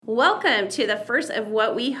Welcome to the first of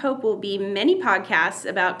what we hope will be many podcasts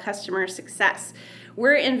about customer success.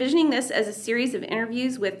 We're envisioning this as a series of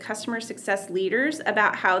interviews with customer success leaders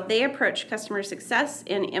about how they approach customer success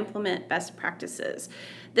and implement best practices.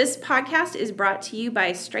 This podcast is brought to you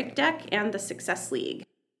by StrikeDeck and the Success League.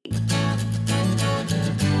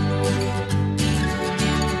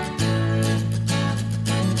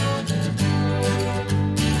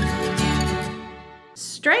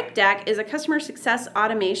 StrikeDeck is a customer success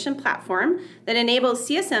automation platform that enables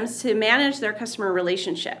CSMs to manage their customer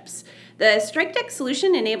relationships. The StrikeDeck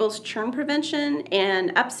solution enables churn prevention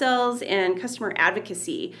and upsells and customer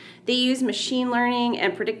advocacy. They use machine learning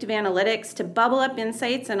and predictive analytics to bubble up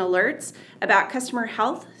insights and alerts about customer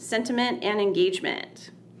health, sentiment, and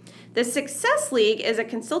engagement. The Success League is a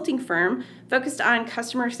consulting firm focused on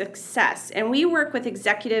customer success, and we work with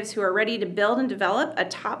executives who are ready to build and develop a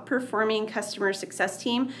top-performing customer success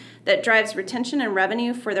team that drives retention and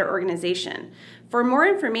revenue for their organization. For more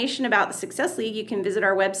information about the Success League, you can visit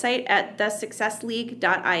our website at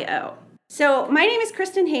thesuccessleague.io. So my name is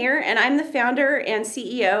Kristen Hayer, and I'm the founder and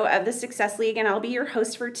CEO of the Success League, and I'll be your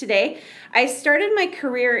host for today. I started my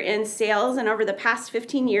career in sales, and over the past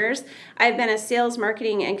 15 years, I've been a sales,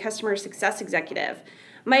 marketing, and customer success executive.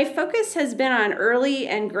 My focus has been on early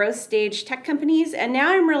and growth stage tech companies, and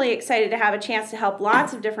now I'm really excited to have a chance to help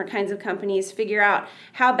lots of different kinds of companies figure out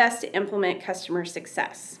how best to implement customer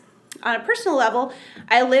success. On a personal level,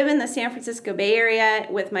 I live in the San Francisco Bay Area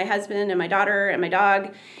with my husband and my daughter and my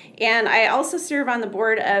dog, and I also serve on the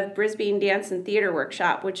board of Brisbane Dance and Theater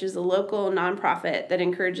Workshop, which is a local nonprofit that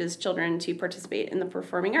encourages children to participate in the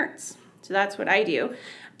performing arts. So that's what I do.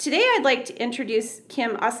 Today I'd like to introduce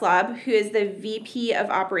Kim Oslab, who is the VP of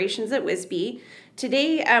Operations at WISBE.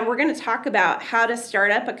 Today we're going to talk about how to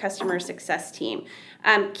start up a customer success team.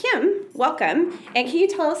 Kim, welcome. And can you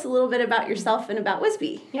tell us a little bit about yourself and about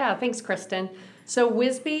WISBE? Yeah, thanks, Kristen. So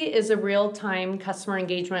WISBE is a real-time customer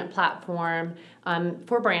engagement platform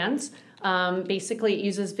for brands. Basically, it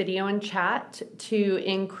uses video and chat to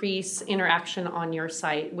increase interaction on your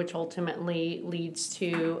site, which ultimately leads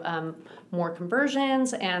to more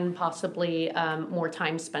conversions and possibly more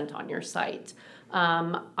time spent on your site.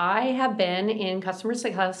 I have been in customer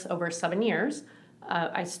success over 7 years.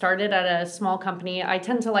 I started at a small company. I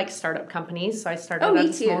tend to like startup companies, so I started at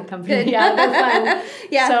a small company. Good. Yeah, they're fun.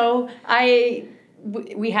 Yeah. So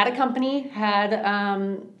we had a company, had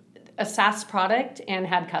a SaaS product, and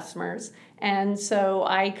had customers. And so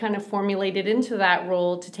I kind of formulated into that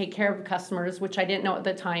role to take care of customers, which I didn't know at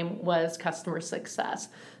the time was customer success.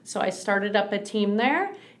 So I started up a team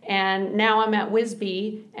there. And now I'm at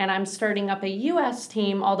WISBE, and I'm starting up a U.S.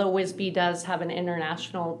 team, although WISBE does have an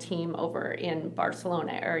international team over in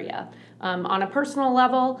Barcelona area. On a personal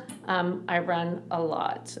level, I run a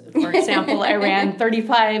lot. For example, I ran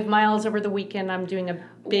 35 miles over the weekend. I'm doing a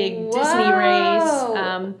big Disney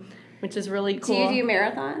race, which is really cool. Do you do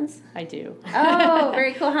marathons? I do. Oh,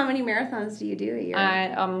 very cool. How many marathons do you do a year?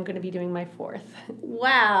 I'm going to be doing my 4th.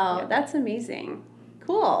 Wow, That's amazing.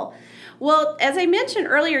 Cool. Well, as I mentioned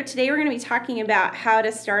earlier, today we're going to be talking about how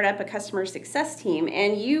to start up a customer success team.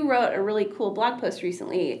 And you wrote a really cool blog post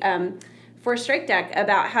recently for StrikeDeck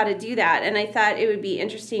about how to do that. And I thought it would be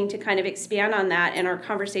interesting to kind of expand on that in our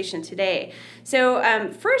conversation today. So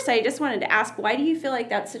first, I just wanted to ask, why do you feel like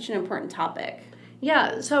that's such an important topic?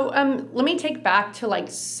 Yeah, so let me take back to like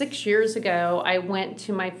 6 years ago. I went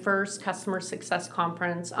to my first customer success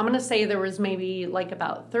conference. I'm going to say there was maybe like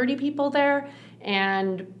about 30 people there,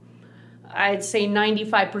 and I'd say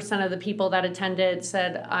 95% of the people that attended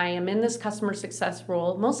said, I am in this customer success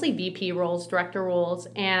role, mostly VP roles, director roles,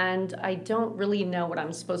 and I don't really know what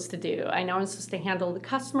I'm supposed to do. I know I'm supposed to handle the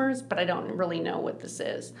customers, but I don't really know what this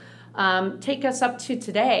is. Take us up to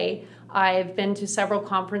today. I've been to several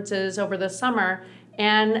conferences over the summer,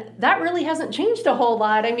 and that really hasn't changed a whole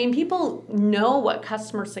lot. I mean, people know what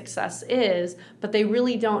customer success is, but they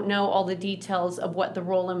really don't know all the details of what the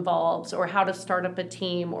role involves or how to start up a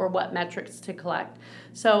team or what metrics to collect.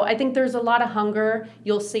 So I think there's a lot of hunger.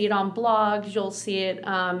 You'll see it on blogs. You'll see it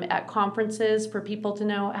at conferences for people to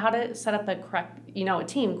know how to set up a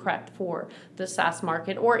team correct for the SaaS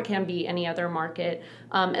market, or it can be any other market,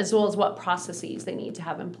 as well as what processes they need to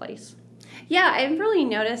have in place. Yeah, I've really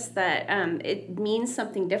noticed that it means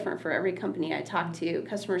something different for every company I talk to.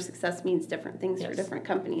 Customer success means different things for different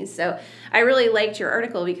companies. So I really liked your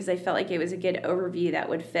article because I felt like it was a good overview that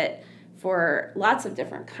would fit for lots of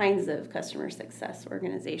different kinds of customer success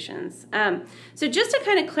organizations. So just to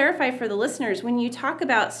kind of clarify for the listeners, when you talk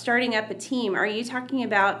about starting up a team, are you talking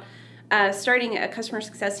about starting a customer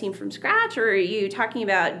success team from scratch, or are you talking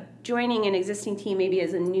about joining an existing team maybe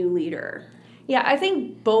as a new leader? Yeah, I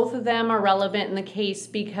think both of them are relevant in the case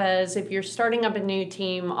because if you're starting up a new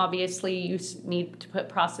team, obviously you need to put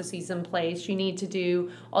processes in place. You need to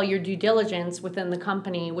do all your due diligence within the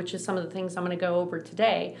company, which is some of the things I'm going to go over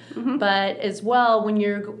today. But as well, when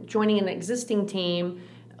you're joining an existing team,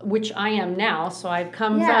 which I am now, so I've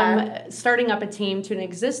come from starting up a team to an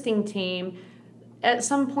existing team, at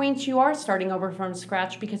some point you are starting over from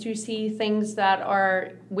scratch because you see things that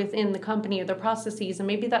are within the company or the processes, and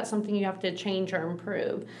maybe that's something you have to change or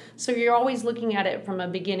improve. So you're always looking at it from a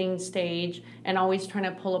beginning stage and always trying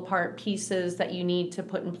to pull apart pieces that you need to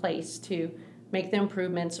put in place to make the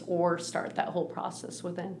improvements or start that whole process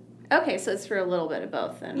within. Okay, so it's for a little bit of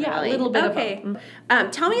both then, Yeah, really. a little bit of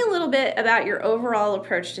both. Tell me a little bit about your overall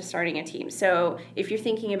approach to starting a team. So if you're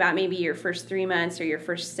thinking about maybe your first 3 months or your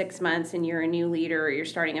first 6 months and you're a new leader or you're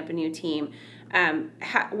starting up a new team,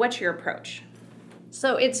 what's your approach?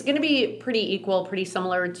 So it's going to be pretty equal, pretty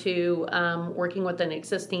similar to working with an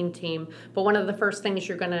existing team. But one of the first things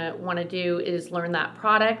you're going to want to do is learn that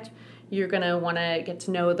product. You're going to want to get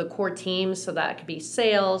to know the core teams, so that could be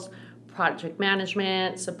sales, project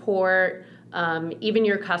management, support, even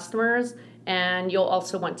your customers. And you'll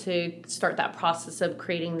also want to start that process of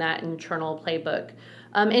creating that internal playbook.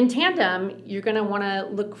 In tandem, you're going to want to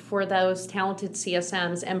look for those talented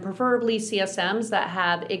CSMs, and preferably CSMs that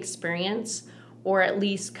have experience or at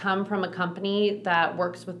least come from a company that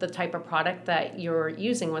works with the type of product that you're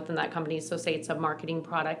using within that company. So say it's a marketing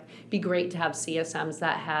product, it'd be great to have CSMs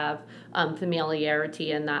that have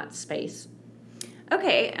familiarity in that space.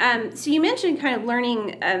 Okay, so you mentioned kind of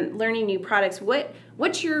learning new products.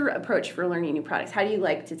 What's your approach for learning new products? How do you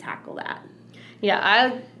like to tackle that? Yeah,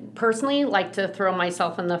 I personally like to throw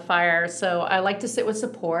myself in the fire. So I like to sit with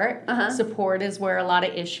support. Support is where a lot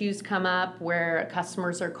of issues come up, where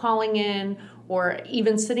customers are calling in, or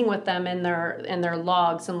even sitting with them in their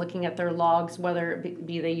logs and looking at their logs, whether it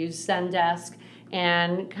be they use Zendesk,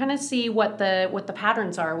 and kind of see what the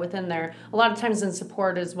patterns are within there. A lot of times in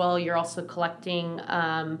support as well, you're also collecting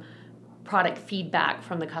product feedback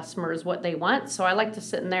from the customers, what they want. So I like to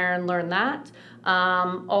sit in there and learn that.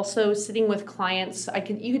 Also sitting with clients,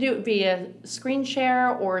 you could do it via screen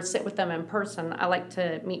share or sit with them in person. I like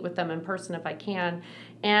to meet with them in person if I can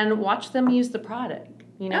and watch them use the product,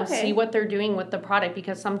 see what they're doing with the product,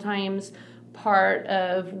 because sometimes part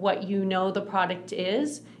of what the product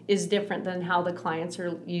is different than how the clients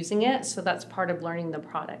are using it. So that's part of learning the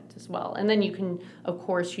product as well. And then you can, of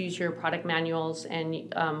course, use your product manuals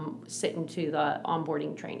and sit into the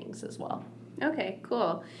onboarding trainings as well. Okay,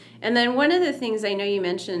 cool. And then one of the things I know you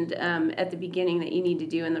mentioned at the beginning that you need to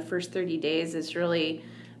do in the first 30 days is really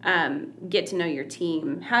get to know your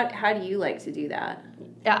team. How do you like to do that?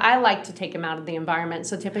 Yeah, I like to take them out of the environment.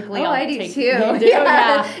 So typically I do too. You do?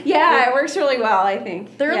 Yeah, it works really well, I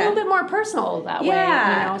think. They're a little bit more personal that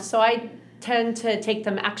way, So I tend to take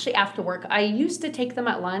them actually after work. I used to take them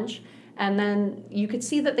at lunch, and then you could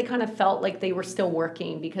see that they kind of felt like they were still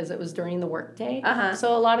working because it was during the workday.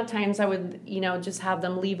 So a lot of times I would, just have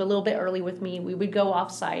them leave a little bit early with me. We would go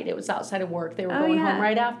off-site. It was outside of work. They were going home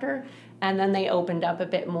right after. And then they opened up a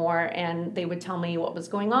bit more, and they would tell me what was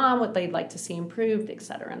going on, what they'd like to see improved, et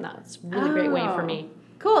cetera. And that's a really great way for me.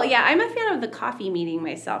 Cool. Yeah, I'm a fan of the coffee meeting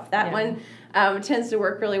myself. That one tends to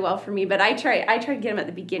work really well for me. But I try to get them at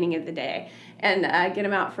the beginning of the day and get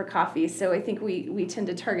them out for coffee. So I think we tend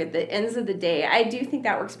to target the ends of the day. I do think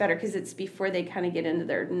that works better because it's before they kind of get into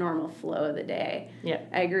their normal flow of the day. Yeah,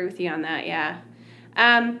 I agree with you on that. Yeah.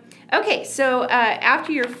 Okay, so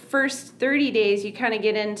after your first 30 days, you kind of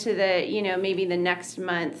get into the, maybe the next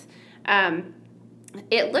month.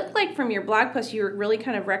 It looked like from your blog post, you were really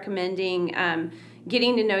kind of recommending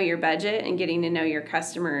getting to know your budget and getting to know your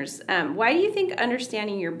customers. Why do you think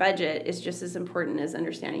understanding your budget is just as important as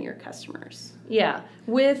understanding your customers? Yeah,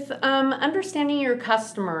 with understanding your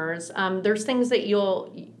customers, there's things that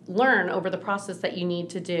you'll learn over the process that you need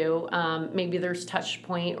to do. Maybe there's touch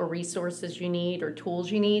point or resources you need or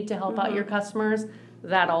tools you need to help out your customers.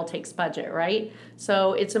 That all takes budget, right?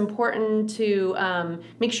 So it's important to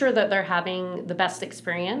make sure that they're having the best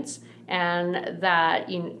experience, and that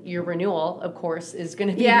your renewal, of course, is going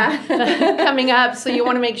to be coming up. So you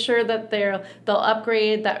want to make sure that they'll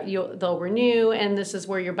upgrade, that they'll renew, and this is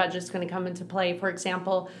where your budget's going to come into play. For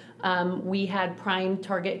example, we had prime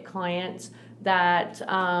target clients that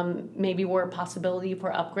maybe were a possibility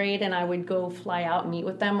for upgrade, and I would go fly out and meet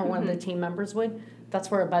with them, or one of the team members would.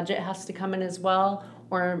 That's where a budget has to come in as well.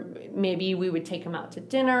 Or maybe we would take them out to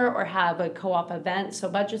dinner or have a co-op event. So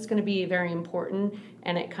budget's going to be very important,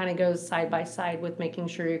 and it kind of goes side by side with making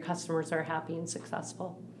sure your customers are happy and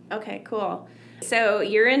successful. Okay, cool. So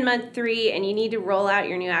you're in month 3 and you need to roll out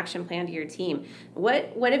your new action plan to your team.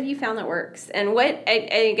 What have you found that works? And what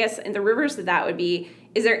I guess in the reverse of that would be,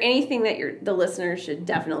 is there anything that the listeners should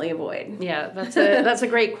definitely avoid? Yeah, that's a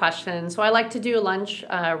great question. So I like to do a lunch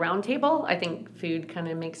roundtable. I think food kind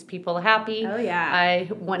of makes people happy. Oh, yeah. I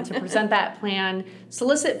want to present that plan,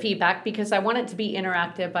 solicit feedback because I want it to be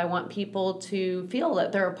interactive. I want people to feel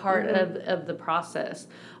that they're a part of the process.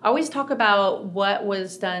 I always talk about what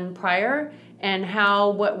was done prior and how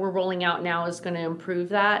what we're rolling out now is going to improve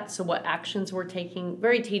that. So what actions we're taking,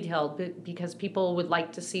 very detailed because people would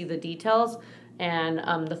like to see the details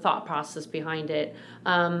and the thought process behind it.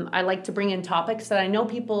 I like to bring in topics that I know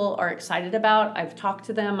people are excited about. I've talked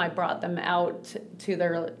to them. I brought them out to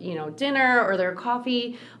their dinner or their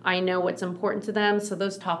coffee. I know what's important to them. So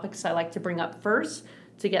those topics I like to bring up first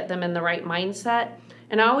to get them in the right mindset.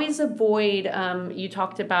 And I always avoid, you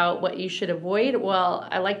talked about what you should avoid. Well,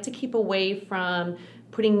 I like to keep away from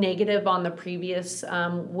putting negative on the previous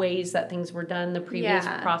ways that things were done, the previous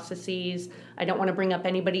processes. I don't want to bring up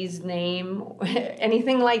anybody's name,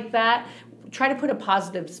 anything like that. Try to put a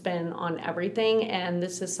positive spin on everything, and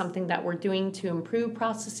this is something that we're doing to improve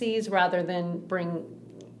processes rather than bring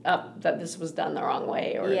up that this was done the wrong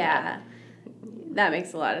way. That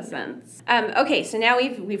makes a lot of sense. Okay, so now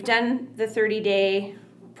we've done the 30-day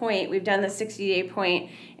point, we've done the 60-day point,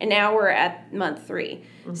 and now we're at month 3.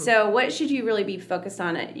 Mm-hmm. So what should you really be focused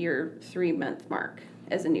on at your 3-month mark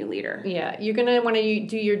as a new leader? Yeah, you're going to want to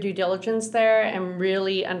do your due diligence there and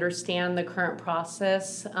really understand the current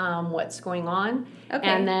process, what's going on,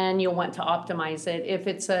 and then you'll want to optimize it. If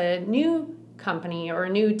it's a new company or a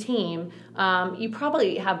new team, you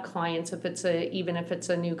probably have clients. Even if it's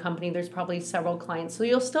a new company, there's probably several clients. So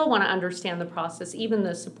you'll still want to understand the process, even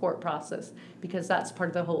the support process, because that's part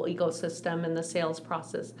of the whole ecosystem and the sales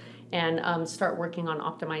process, and start working on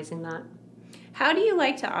optimizing that. How do you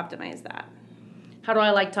like to optimize that? How do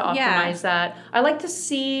I like to optimize that? I like to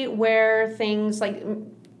see where things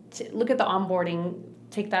look at the onboarding.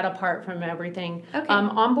 Take that apart from everything. Okay.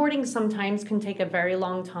 Onboarding sometimes can take a very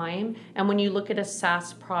long time. And when you look at a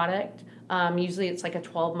SaaS product, usually it's like a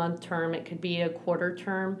 12-month term. It could be a quarter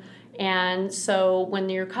term. And so when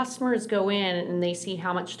your customers go in and they see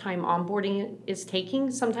how much time onboarding is taking,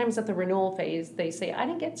 sometimes at the renewal phase, they say, I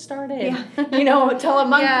didn't get started, till a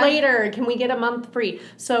month later, can we get a month free?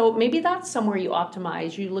 So maybe that's somewhere you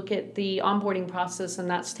optimize. You look at the onboarding process and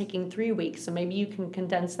that's taking 3 weeks. So maybe you can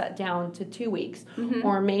condense that down to 2 weeks. Mm-hmm.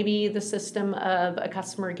 Or maybe the system of a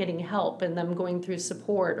customer getting help and them going through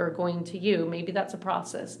support or going to you, maybe that's a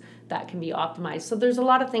process that can be optimized. So there's a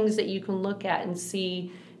lot of things that you can look at and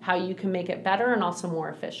see how you can make it better and also more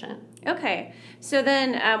efficient. Okay. So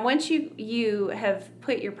then once you have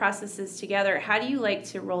put your processes together, how do you like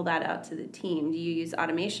to roll that out to the team? Do you use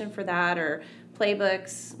automation for that or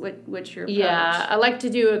playbooks? What's your approach? Yeah, I like to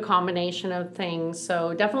do a combination of things.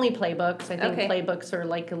 So definitely playbooks. I think playbooks are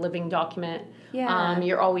like a living document. Yeah.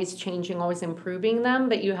 You're always changing, always improving them,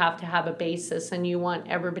 but you have to have a basis and you want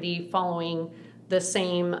everybody following the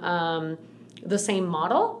same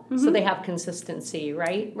model, so they have consistency,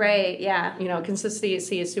 right? Right, yeah.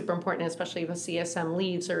 Consistency is super important, especially if a CSM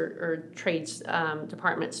leaves or trades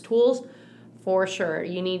departments tools. For sure,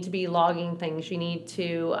 you need to be logging things. You need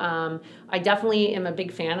to, I definitely am a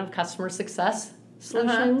big fan of customer success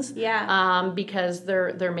solutions. Because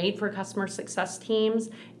they're made for customer success teams,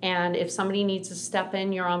 and if somebody needs to step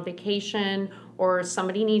in, you're on vacation, or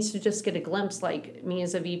somebody needs to just get a glimpse, like me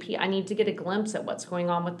as a VP, I need to get a glimpse at what's going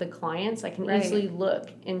on with the clients. I can easily look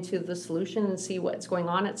into the solution and see what's going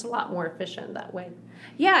on. It's a lot more efficient that way.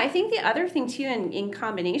 Yeah, I think the other thing too, in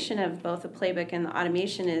combination of both the playbook and the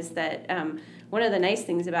automation, is that one of the nice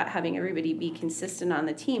things about having everybody be consistent on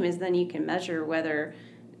the team is then you can measure whether,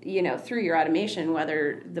 through your automation,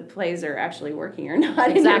 whether the plays are actually working or not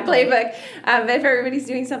in your playbook. If everybody's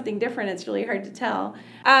doing something different, it's really hard to tell.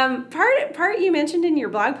 Part you mentioned in your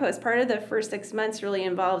blog post, part of the first 6 months really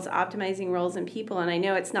involves optimizing roles and people, and I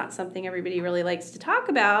know it's not something everybody really likes to talk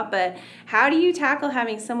about, but how do you tackle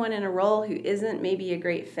having someone in a role who isn't maybe a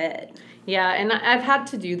great fit? Yeah, and I've had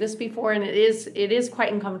to do this before, and it is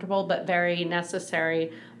quite uncomfortable, but very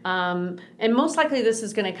necessary. And most likely this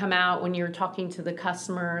is going to come out when you're talking to the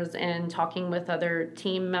customers and talking with other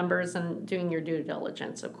team members and doing your due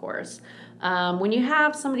diligence, of course. When you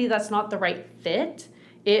have somebody that's not the right fit,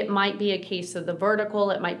 it might be a case of the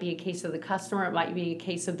vertical, it might be a case of the customer, it might be a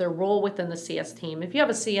case of their role within the CS team. If you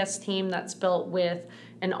have a CS team that's built with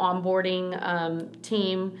an onboarding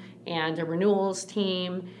team and a renewals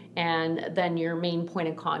team, and then your main point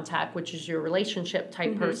of contact, which is your relationship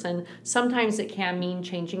type person, sometimes it can mean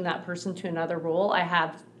changing that person to another role. I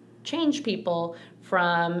have change people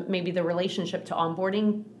from maybe the relationship to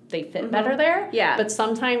onboarding. They fit better there. Yeah. But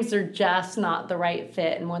sometimes they're just not the right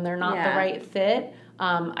fit. And when they're not the right fit,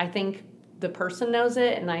 I think the person knows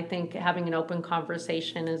it. And I think having an open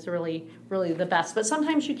conversation is really, really the best. But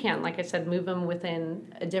sometimes you can, like I said, move them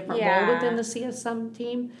within a different role within the CSM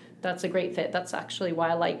team. That's a great fit. That's actually why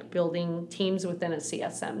I like building teams within a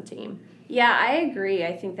CSM team. Yeah, I agree.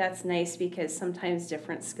 I think that's nice because sometimes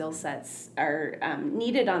different skill sets are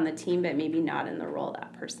needed on the team, but maybe not in the role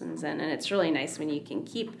that person's in. And it's really nice when you can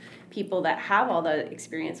keep people that have all the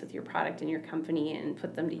experience with your product and your company and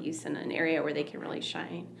put them to use in an area where they can really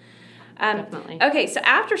shine. Definitely. Okay, so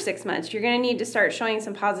after 6 months, you're going to need to start showing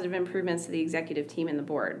some positive improvements to the executive team and the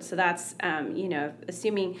board. So that's,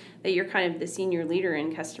 assuming that you're kind of the senior leader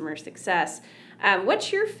in customer success.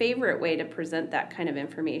 What's your favorite way to present that kind of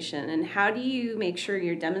information, and how do you make sure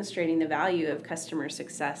you're demonstrating the value of customer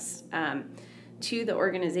success to the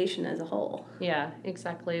organization as a whole? Yeah,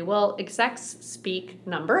 exactly. Well, execs speak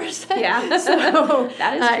numbers. Yeah, so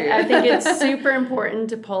that is true. I think it's super important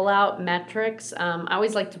to pull out metrics. I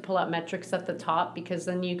always like to pull out metrics at the top because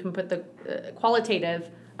then you can put the qualitative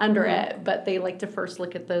under it, but they like to first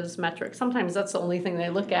look at those metrics. Sometimes that's the only thing they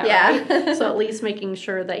look at, right? So at least making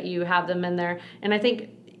sure that you have them in there. And I think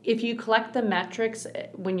if you collect the metrics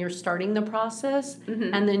when you're starting the process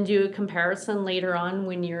and then do a comparison later on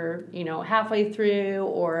when you're, halfway through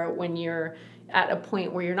or when you're at a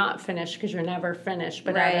point where you're not finished because you're never finished,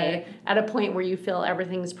 but at a point where you feel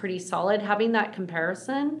everything's pretty solid, having that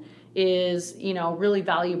comparison is, really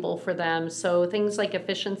valuable for them. So things like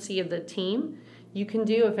efficiency of the team, you can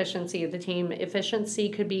do efficiency of the team. Efficiency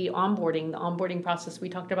could be onboarding, the onboarding process. We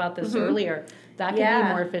talked about this earlier. That can be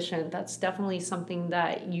more efficient. That's definitely something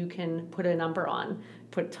that you can put a number on,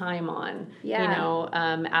 put time on.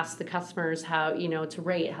 Ask the customers how, to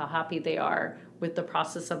rate how happy they are with the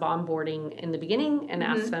process of onboarding in the beginning and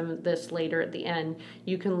ask them this later at the end.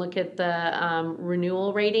 You can look at the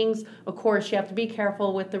renewal ratings. Of course, you have to be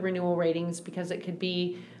careful with the renewal ratings because it could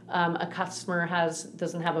be a customer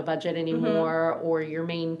doesn't have a budget anymore or your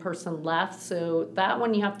main person left. So that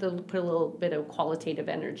one you have to put a little bit of qualitative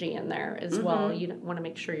energy in there as well. You want to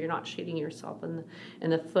make sure you're not shooting yourself in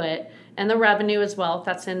the foot. And the revenue as well, if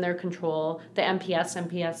that's in their control. The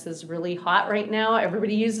NPS is really hot right now.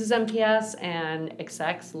 Everybody uses NPS and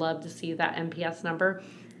execs love to see that NPS number.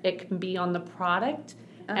 It can be on the product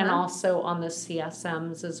and also on the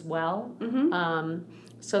CSMs as well.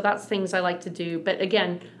 So that's things I like to do. But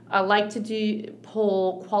again, I like to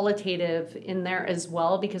pull qualitative in there as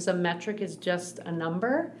well because a metric is just a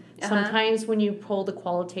number. Sometimes when you pull the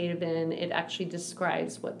qualitative in, it actually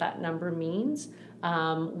describes what that number means,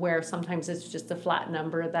 where sometimes it's just a flat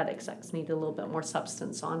number that execs need a little bit more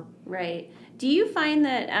substance on. Right. Do you find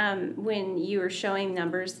that when you are showing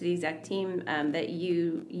numbers to the exec team that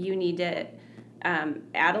you need to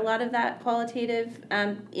add a lot of that qualitative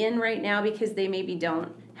in right now because they maybe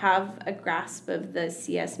don't have a grasp of the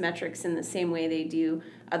CS metrics in the same way they do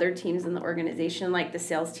other teams in the organization, like the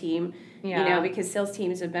sales team, because sales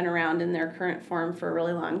teams have been around in their current form for a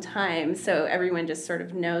really long time. So everyone just sort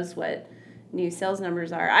of knows what new sales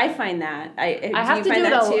numbers are. I find that. I have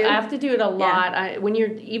to do it a lot. When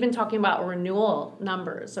you're even talking about renewal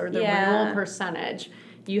numbers or the renewal percentage,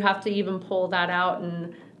 you have to even pull that out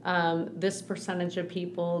and this percentage of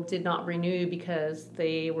people did not renew because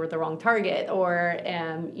they were the wrong target or,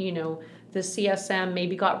 the CSM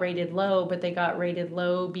maybe got rated low, but they got rated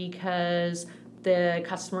low because the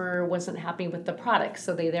customer wasn't happy with the product.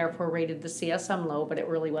 So they therefore rated the CSM low, but it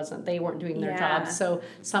really wasn't. They weren't doing their job. So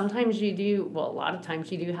sometimes a lot of times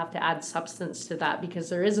you do have to add substance to that because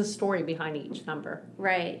there is a story behind each number.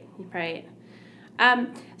 Right.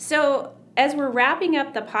 So as we're wrapping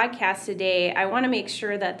up the podcast today, I want to make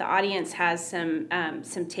sure that the audience has some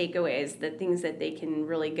takeaways, the things that they can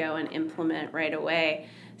really go and implement right away.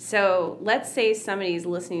 So let's say somebody's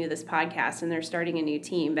listening to this podcast and they're starting a new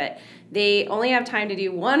team, but they only have time to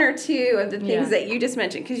do one or two of the things that you just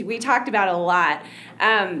mentioned, because we talked about a lot.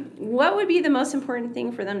 What would be the most important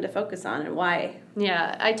thing for them to focus on and why?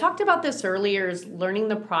 Yeah, I talked about this earlier, is learning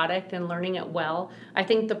the product and learning it well. I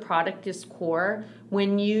think the product is core.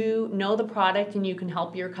 When you know the product and you can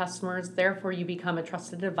help your customers, therefore you become a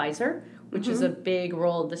trusted advisor, which is a big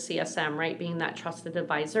role of the CSM, right? Being that trusted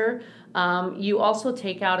advisor. You also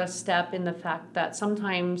take out a step in the fact that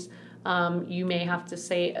sometimes you may have to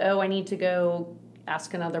say, I need to go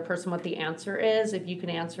ask another person what the answer is. If you can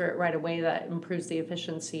answer it right away, that improves the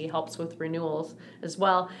efficiency, helps with renewals as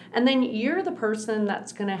well. And then you're the person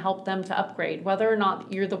that's going to help them to upgrade. Whether or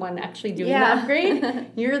not you're the one actually doing the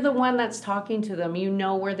upgrade, you're the one that's talking to them. You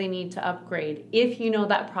know where they need to upgrade. If you know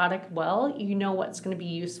that product well, you know what's going to be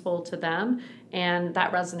useful to them, and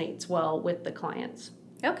that resonates well with the clients.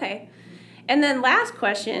 Okay. And then last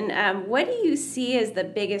question, what do you see as the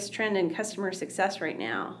biggest trend in customer success right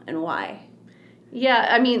now, and why? Yeah,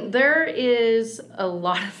 I mean, there is a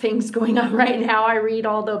lot of things going on right now. I read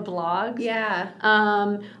all the blogs. Yeah.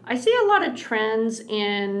 I see a lot of trends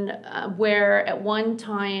in where at one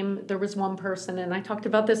time there was one person, and I talked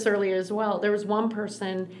about this earlier as well, there was one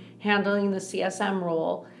person handling the CSM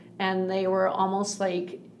role, and they were almost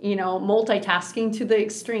like, multitasking to the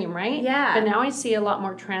extreme, right? Yeah. But now I see a lot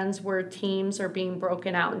more trends where teams are being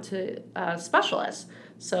broken out into specialists.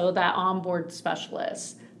 So that onboard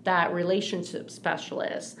specialist, that relationship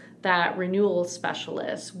specialist, that renewal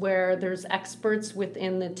specialist, where there's experts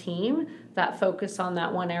within the team that focus on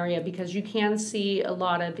that one area, because you can see a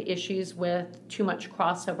lot of issues with too much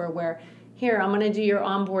crossover where, here, I'm going to do your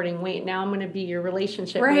onboarding. Wait, now I'm going to be your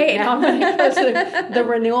relationship. Right. Wait, now I'm going to go to the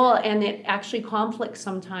renewal. And it actually conflicts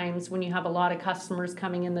sometimes when you have a lot of customers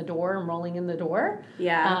coming in the door and rolling in the door.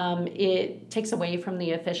 Yeah. It takes away from the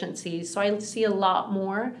efficiency. So I see a lot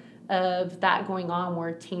more of that going on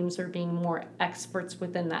where teams are being more experts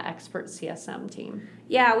within that expert CSM team.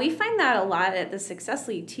 Yeah, we find that a lot at the Success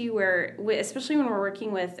League too, where especially when we're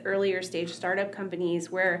working with earlier stage startup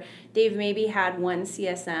companies where they've maybe had one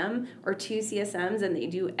CSM or two CSMs and they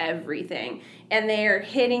do everything. And they are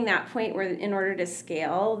hitting that point where in order to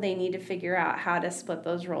scale, they need to figure out how to split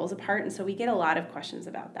those roles apart. And so we get a lot of questions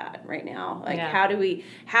about that right now. Like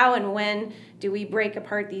how and when do we break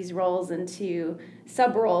apart these roles into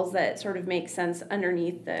sub roles that sort of make sense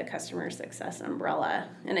underneath the customer success umbrella?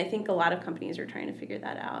 And I think a lot of companies are trying to figure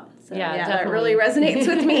that out. So that really resonates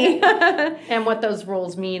with me. And what those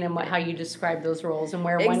roles mean and how you describe those roles and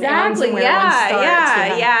where one ends and where one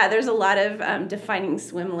starts. Yeah. There's a lot of defining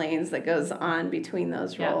swim lanes that goes on between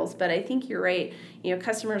those roles. But I think you're right.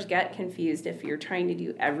 Customers get confused if you're trying to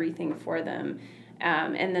do everything for them.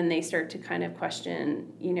 And then they start to kind of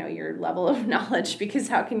question, your level of knowledge, because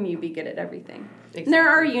how can you be good at everything? Exactly. And there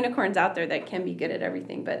are unicorns out there that can be good at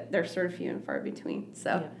everything, but they're sort of few and far between.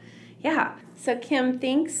 So, yeah. So, Kim,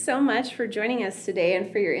 thanks so much for joining us today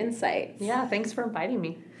and for your insights. Yeah, thanks for inviting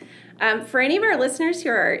me. For any of our listeners who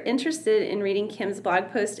are interested in reading Kim's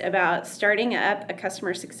blog post about starting up a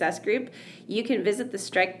customer success group, you can visit the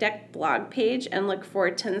StrikeDeck blog page and look for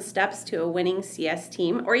 10 steps to a winning CS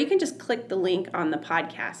team, or you can just click the link on the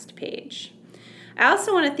podcast page. I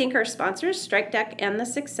also want to thank our sponsors, StrikeDeck and the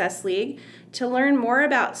Success League. To learn more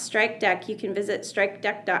about StrikeDeck, you can visit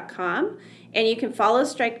strikedeck.com, and you can follow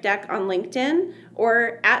StrikeDeck on LinkedIn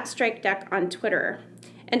or at StrikeDeck on Twitter.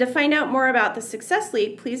 And to find out more about the Success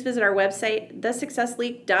League, please visit our website,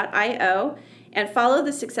 thesuccessleague.io, and follow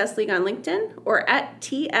the Success League on LinkedIn or at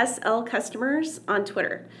TSL Customers on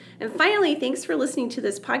Twitter. And finally, thanks for listening to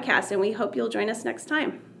this podcast, and we hope you'll join us next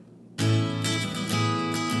time.